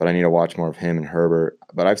 But I need to watch more of him and Herbert.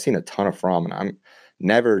 But I've seen a ton of Fromm, and I'm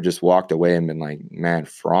never just walked away and been like, man,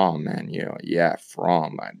 Fromm, man, yeah,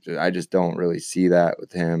 Fromm. I just don't really see that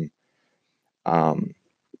with him.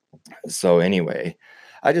 So anyway,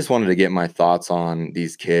 I just wanted to get my thoughts on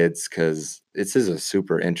these kids because this is a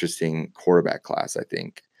super interesting quarterback class, I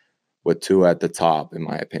think, with Tua at the top, in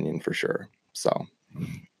my opinion, for sure. So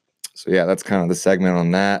yeah, that's kind of the segment on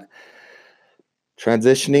that.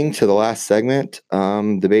 Transitioning to the last segment,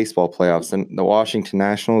 the baseball playoffs. And the Washington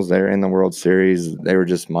Nationals, they're in the World Series. They were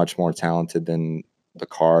just much more talented than the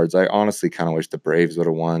Cards. I honestly kind of wish the Braves would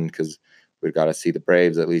have won because we've got to see the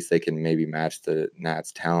Braves. At least they can maybe match the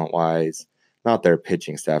Nats talent-wise. not their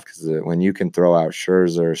pitching staff, because when you can throw out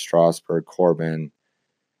Scherzer, Strasburg, Corbin,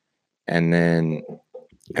 and then,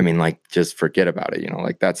 I mean, like, just forget about it.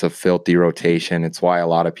 Like, that's a filthy rotation. It's why a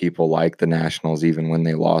lot of people like the Nationals, even when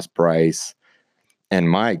they lost Bryce. And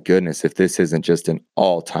my goodness, if this isn't just an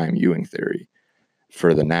all-time Ewing theory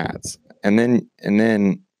for the Nats. And then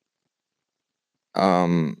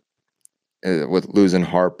with losing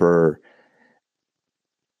Harper,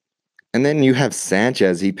 and then you have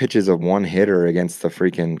Sanchez. He pitches a one-hitter against the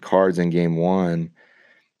freaking Cards in Game 1.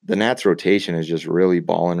 The Nats rotation is just really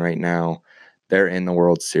balling right now. They're in the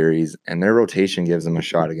World Series, and their rotation gives them a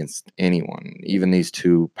shot against anyone, even these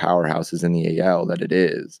two powerhouses in the AL that it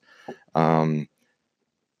is.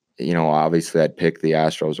 Obviously I'd pick the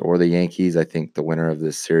Astros or the Yankees. I think the winner of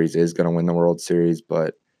this series is going to win the World Series,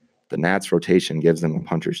 but the Nats rotation gives them a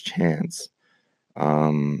puncher's chance.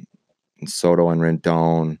 Soto and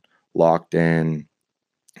Rendon locked in.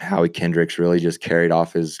 Howie Kendricks really just carried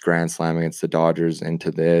off his grand slam against the Dodgers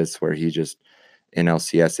into this, where he just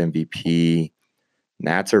NLCS MVP.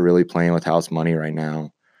 Nats are really playing with house money right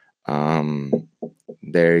now.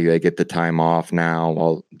 They get the time off now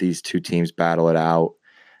while these two teams battle it out,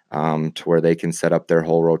 to where they can set up their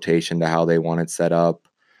whole rotation to how they want it set up.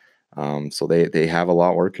 So they have a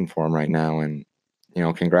lot working for them right now, and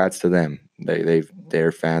congrats to them.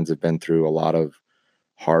 Their fans have been through a lot of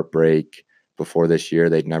heartbreak. Before this year,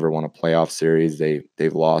 they'd never won a playoff series.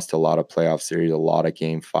 They've lost a lot of playoff series, a lot of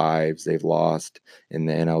Game 5s they've lost in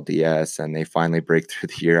the NLDS, and they finally break through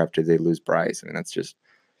the year after they lose Bryce. I mean, that's just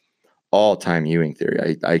all-time Ewing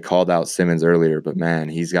theory. I called out Simmons earlier, but man,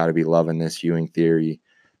 he's got to be loving this Ewing theory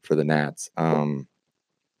for the Nats.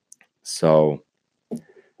 So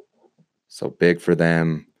big for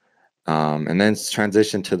them. And then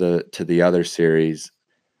transition to the other series.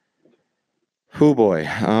 Whoo boy.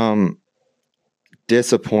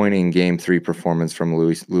 Disappointing Game 3 performance from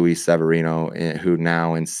Luis Severino, who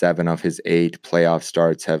now in 7 of his 8 playoff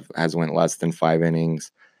starts has went less than 5 innings.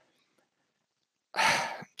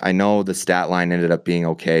 I know the stat line ended up being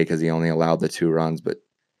okay because he only allowed the 2 runs, but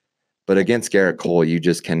against Garrett Cole, you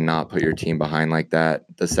just cannot put your team behind like that.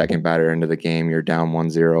 The second batter into the game, you're down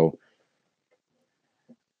 1-0.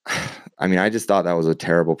 I mean, I just thought that was a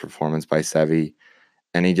terrible performance by Sevy.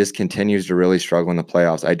 And he just continues to really struggle in the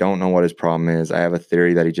playoffs. I don't know what his problem is. I have a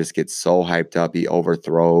theory that he just gets so hyped up, he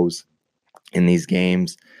overthrows in these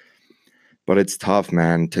games. But it's tough,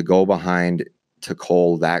 man, to go behind to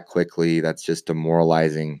Cole that quickly. That's just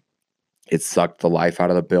demoralizing. It sucked the life out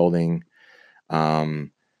of the building.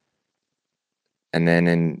 And then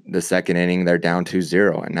in the second inning, they're down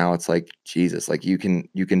 2-0. And now it's like, Jesus, like you can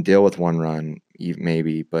deal with 1 run,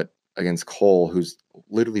 maybe, but against Cole, who's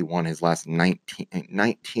literally won his last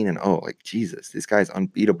 19-0. Like, Jesus, this guy's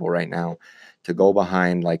unbeatable right now. To go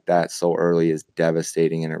behind like that so early is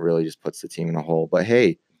devastating, and it really just puts the team in a hole. But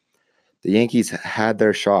hey, the Yankees had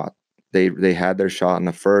their shot. They had their shot in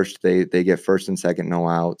the first. They get first and second, no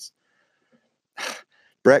outs.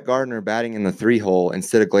 Brett Gardner batting in the 3-hole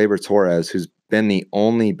instead of Gleyber Torres, who's been the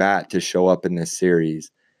only bat to show up in this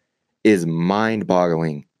series, is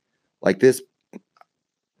mind-boggling. Like this.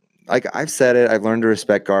 Like I've said it, I've learned to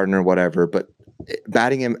respect Gardner, whatever, but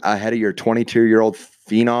batting him ahead of your 22-year-old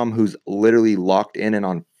phenom who's literally locked in and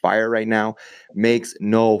on fire right now makes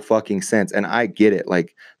no fucking sense. And I get it.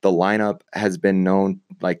 Like the lineup has been known,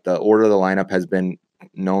 like the order of the lineup has been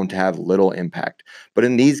known to have little impact. But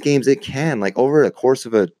in these games, it can. Like over the course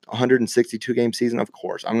of a 162-game season, of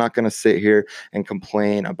course, I'm not going to sit here and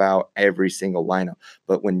complain about every single lineup.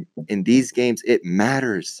 But when in these games, it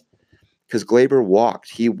matters. Because Gleyber walked.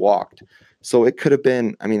 He walked. So it could have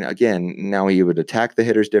been, I mean, again, now he would attack the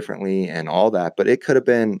hitters differently and all that, but it could have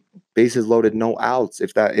been bases loaded, no outs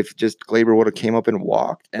if just Gleyber would have came up and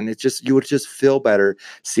walked. And you would just feel better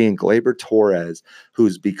seeing Gleyber Torres,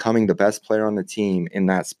 who's becoming the best player on the team in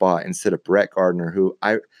that spot, instead of Brett Gardner, who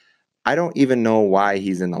I don't even know why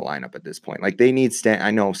he's in the lineup at this point. Like they need Stan.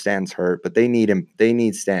 I know Stan's hurt, but they need him. They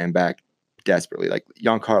need Stan back desperately. Like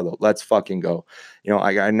Giancarlo, let's fucking go.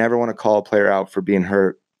 I never want to call a player out for being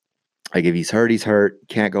hurt. Like if he's hurt, he's hurt.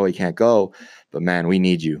 Can't go, he can't go. But man, we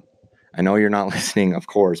need you. I know you're not listening, of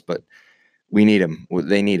course, but we need him.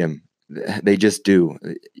 They need him. They just do.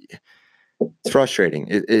 It's frustrating.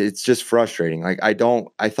 It's just frustrating. Like I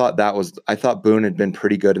thought Boone had been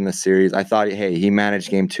pretty good in the series. I thought, hey, he managed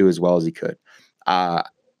game 2 as well as he could.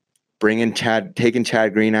 Taking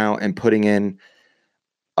Chad Green out and putting in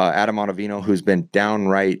Adam Ottavino, who's been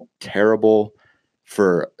downright terrible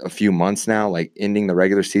for a few months now. Like ending the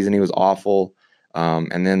regular season, he was awful.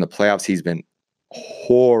 And then the playoffs, he's been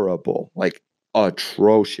horrible, like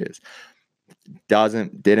atrocious.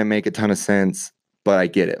 Didn't make a ton of sense, but I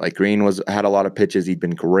get it. Like Green had a lot of pitches. He'd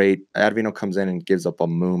been great. Advino comes in and gives up a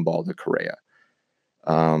moon ball to Correa.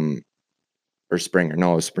 Or Springer.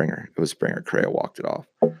 No, it was Springer. Correa walked it off.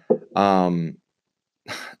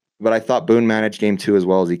 But I thought Boone managed game 2 as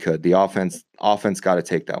well as he could. The offense got to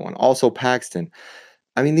take that one. Also, Paxton.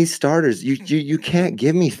 I mean, these starters, you can't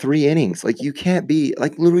give me 3 innings. Like, you can't be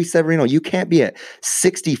like Luis Severino. You can't be at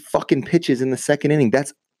 60 fucking pitches in the second inning.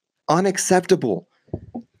 That's unacceptable.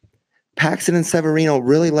 Paxton and Severino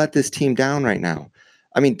really let this team down right now.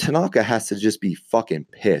 I mean, Tanaka has to just be fucking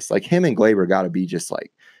pissed. Like, him and Gleyber got to be just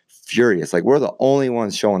like furious. Like, we're the only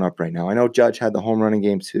ones showing up right now. I know Judge had the home run in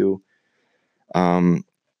game 2.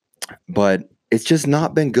 But it's just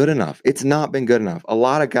not been good enough. It's not been good enough. A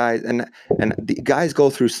lot of guys and the guys go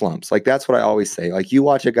through slumps. Like, that's what I always say. Like, you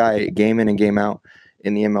watch a guy game in and game out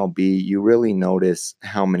in the MLB, you really notice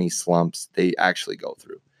how many slumps they actually go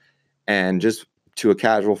through. And just to a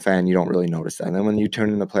casual fan, you don't really notice that. And then when you turn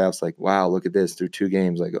in the playoffs, like, wow, look at this through 2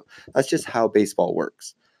 games. Like, that's just how baseball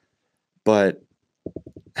works. But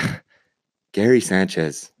Gary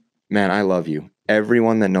Sanchez, man, I love you.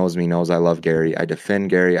 Everyone that knows me knows I love Gary. I defend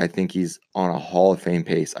Gary. I think he's on a Hall of Fame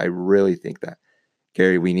pace. I really think that.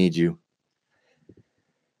 Gary, we need you.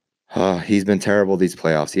 He's been terrible these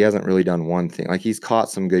playoffs. He hasn't really done one thing. Like, he's caught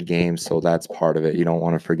some good games, so that's part of it. You don't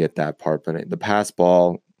want to forget that part. But the pass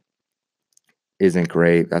ball isn't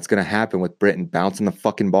great. That's going to happen with Britton bouncing the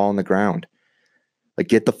fucking ball on the ground. Like,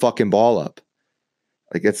 get the fucking ball up.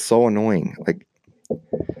 Like, it's so annoying. Like,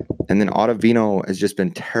 and then Ottavino has just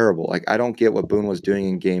been terrible. Like, I don't get what Boone was doing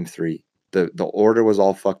in game 3. The order was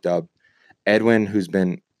all fucked up. Edwin,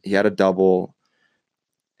 he had a double,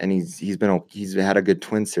 and he's had a good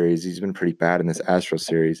Twin series. He's been pretty bad in this Astro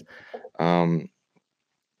series.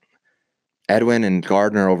 Edwin and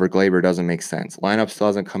Gardner over Gleyber doesn't make sense. Lineup still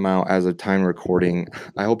hasn't come out as of time recording.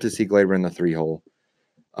 I hope to see Gleyber in the 3-hole.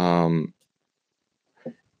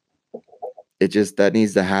 That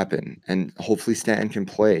needs to happen, and hopefully Stanton can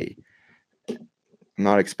play. I'm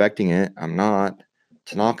not expecting it. I'm not.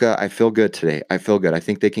 Tanaka, I feel good today. I feel good. I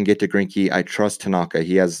think they can get to Greinke. I trust Tanaka.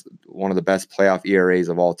 He has one of the best playoff ERAs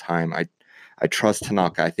of all time. I trust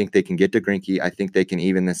Tanaka. I think they can get to Greinke. I think they can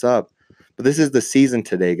even this up. But this is the season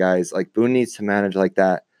today, guys. Like, Boone needs to manage like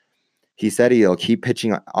that. He said he'll keep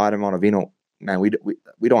pitching Adam Ottavino. Man, we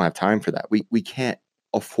don't have time for that. We can't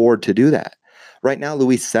afford to do that. Right now,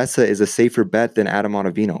 Luis Cessa is a safer bet than Adam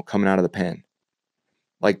Ottavino coming out of the pen.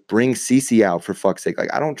 Like, bring CeCe out for fuck's sake.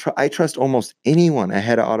 Like, I trust almost anyone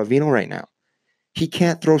ahead of Ottavino right now. He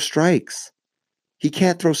can't throw strikes.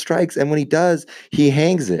 And when he does, he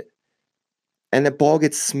hangs it. And the ball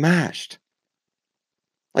gets smashed.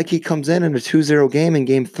 Like, he comes in a 2-0 game in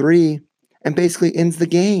game 3 and basically ends the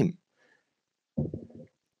game.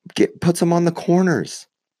 Puts them on the corners.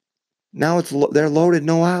 Now they're loaded,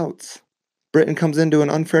 no outs. Britton comes into an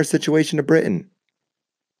unfair situation to Britton.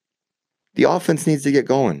 The offense needs to get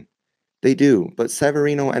going. They do, but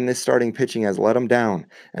Severino and this starting pitching has let them down.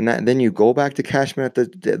 And then you go back to Cashman at the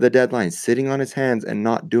deadline, sitting on his hands and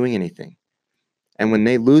not doing anything. And when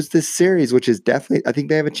they lose this series, which is definitely, I think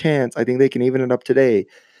they have a chance. I think they can even it up today.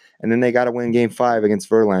 And then they got to win game 5 against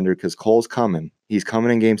Verlander because Cole's coming. He's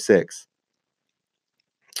coming in game 6.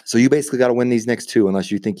 So you basically got to win these next 2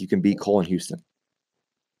 unless you think you can beat Cole in Houston.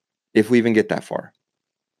 If we even get that far.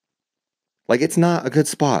 Like, it's not a good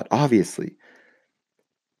spot, obviously.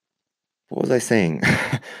 What was I saying?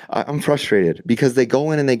 I'm frustrated because they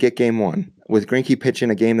go in and they get game 1 with Greinke pitching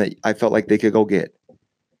a game that I felt like they could go get.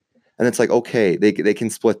 And it's like, okay, they can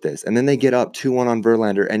split this. And then they get up 2-1 on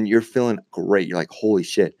Verlander and you're feeling great. You're like, holy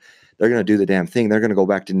shit, they're going to do the damn thing. They're going to go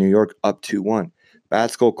back to New York up 2-1.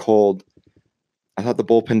 Bats go cold. I thought the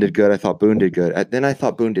bullpen did good. I thought Boone did good. Then I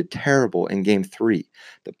thought Boone did terrible in game 3.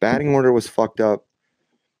 The batting order was fucked up.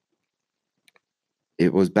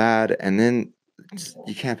 It was bad. And then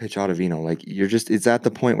you can't pitch Ottavino. Like, it's at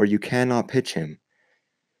the point where you cannot pitch him.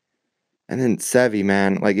 And then Sevy,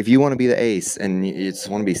 man, like, if you want to be the ace and you just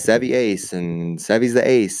want to be Sevy ace and Sevy's the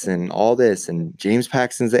ace and all this and James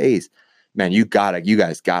Paxton's the ace, man, you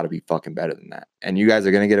guys gotta be fucking better than that. And you guys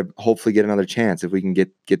are gonna hopefully get another chance if we can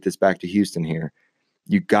get this back to Houston here.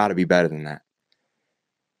 You gotta be better than that.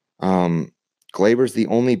 Gleyber's the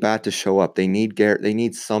only bat to show up. They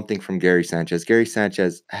need something from Gary Sanchez. Gary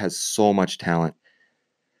Sanchez has so much talent.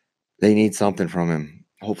 They need something from him.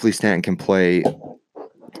 Hopefully Stanton can play.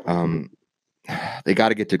 They got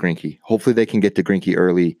to get to Greinke. Hopefully they can get to Greinke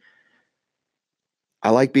early.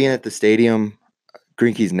 I like being at the stadium.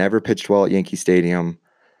 Greinke's never pitched well at Yankee Stadium.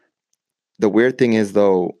 The weird thing is,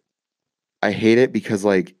 though, I hate it because,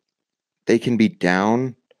 like, they can be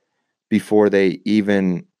down before they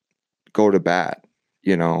even go to bat,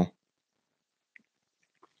 you know?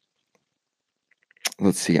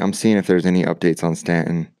 Let's see. I'm seeing if there's any updates on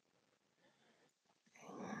Stanton.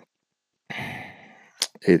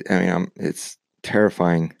 It's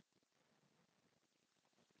terrifying.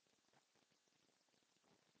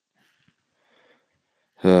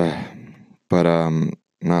 But I'm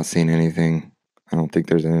not seeing anything. I don't think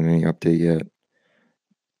there's any update yet.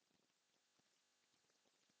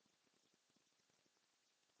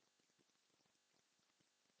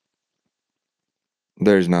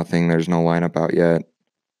 There's nothing. There's no lineup out yet.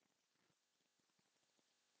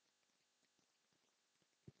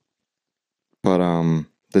 But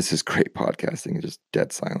this is great podcasting. It's just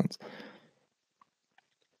dead silence.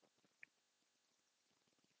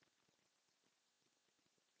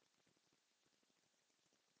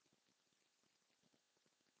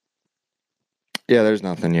 Yeah, there's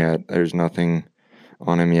nothing yet. There's nothing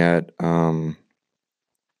on him yet.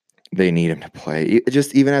 They need him to play.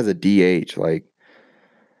 Just even as a DH, like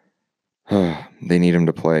they need him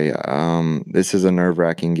to play. This is a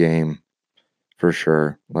nerve-wracking game for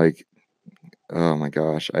sure. Like, oh my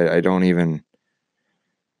gosh, I don't even.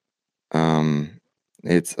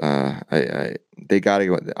 It's they gotta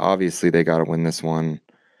go. Obviously, they gotta win this one.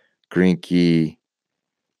 Greinke.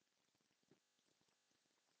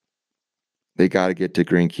 They gotta get to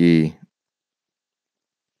Greinke.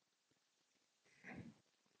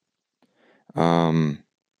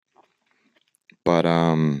 But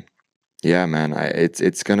yeah, man,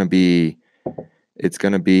 it's gonna be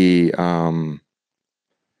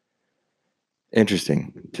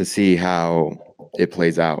interesting to see how it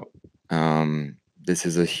plays out. This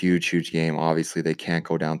is a huge game. Obviously, they can't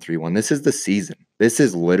go down 3-1. This is the season. This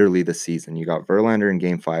is literally the season. You got Verlander in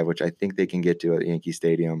Game 5, which I think they can get to at Yankee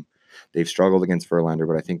Stadium. They've struggled against Verlander,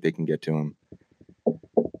 but I think they can get to him.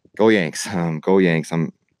 Go Yanks. Go Yanks.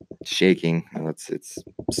 I'm shaking. It's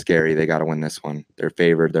scary. They got to win this one. They're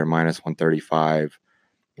favored. They're minus 135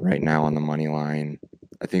 right now on the money line.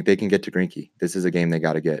 I think they can get to Greinke. This is a game they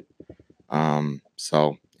got to get.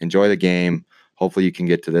 So enjoy the game. Hopefully you can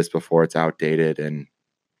get to this before it's outdated. And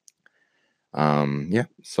yeah,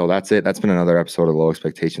 so that's it. That's been another episode of Low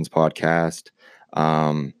Expectations Podcast.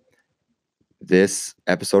 This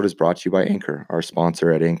episode is brought to you by Anchor, our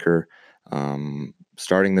sponsor at Anchor.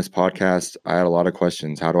 Starting this podcast, I had a lot of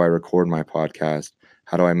questions. How do I record my podcast?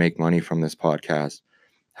 How do I make money from this podcast?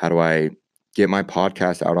 How do I get my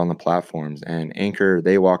podcast out on the platforms? And Anchor,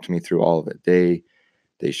 they walked me through all of it. They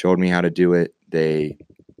showed me how to do it.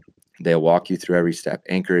 They'll walk you through every step.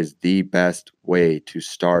 Anchor is the best way to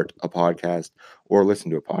start a podcast or listen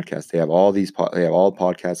to a podcast. They have all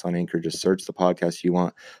podcasts on Anchor. Just search the podcast you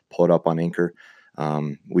want, pull it up on Anchor.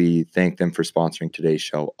 We thank them for sponsoring today's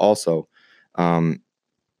show. Also,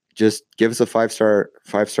 just give us a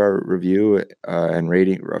 5-star review and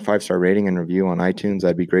rating, a 5-star rating and review on iTunes.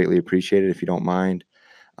 That'd be greatly appreciated if you don't mind.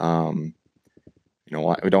 We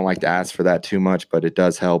don't like to ask for that too much, but it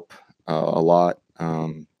does help a lot.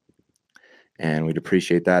 And we'd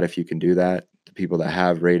appreciate that if you can do that. The people that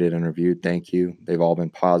have rated and reviewed, thank you. They've all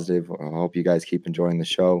been positive. I hope you guys keep enjoying the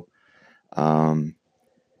show. And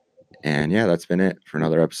yeah, that's been it for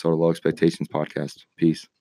another episode of Low Expectations Podcast. Peace.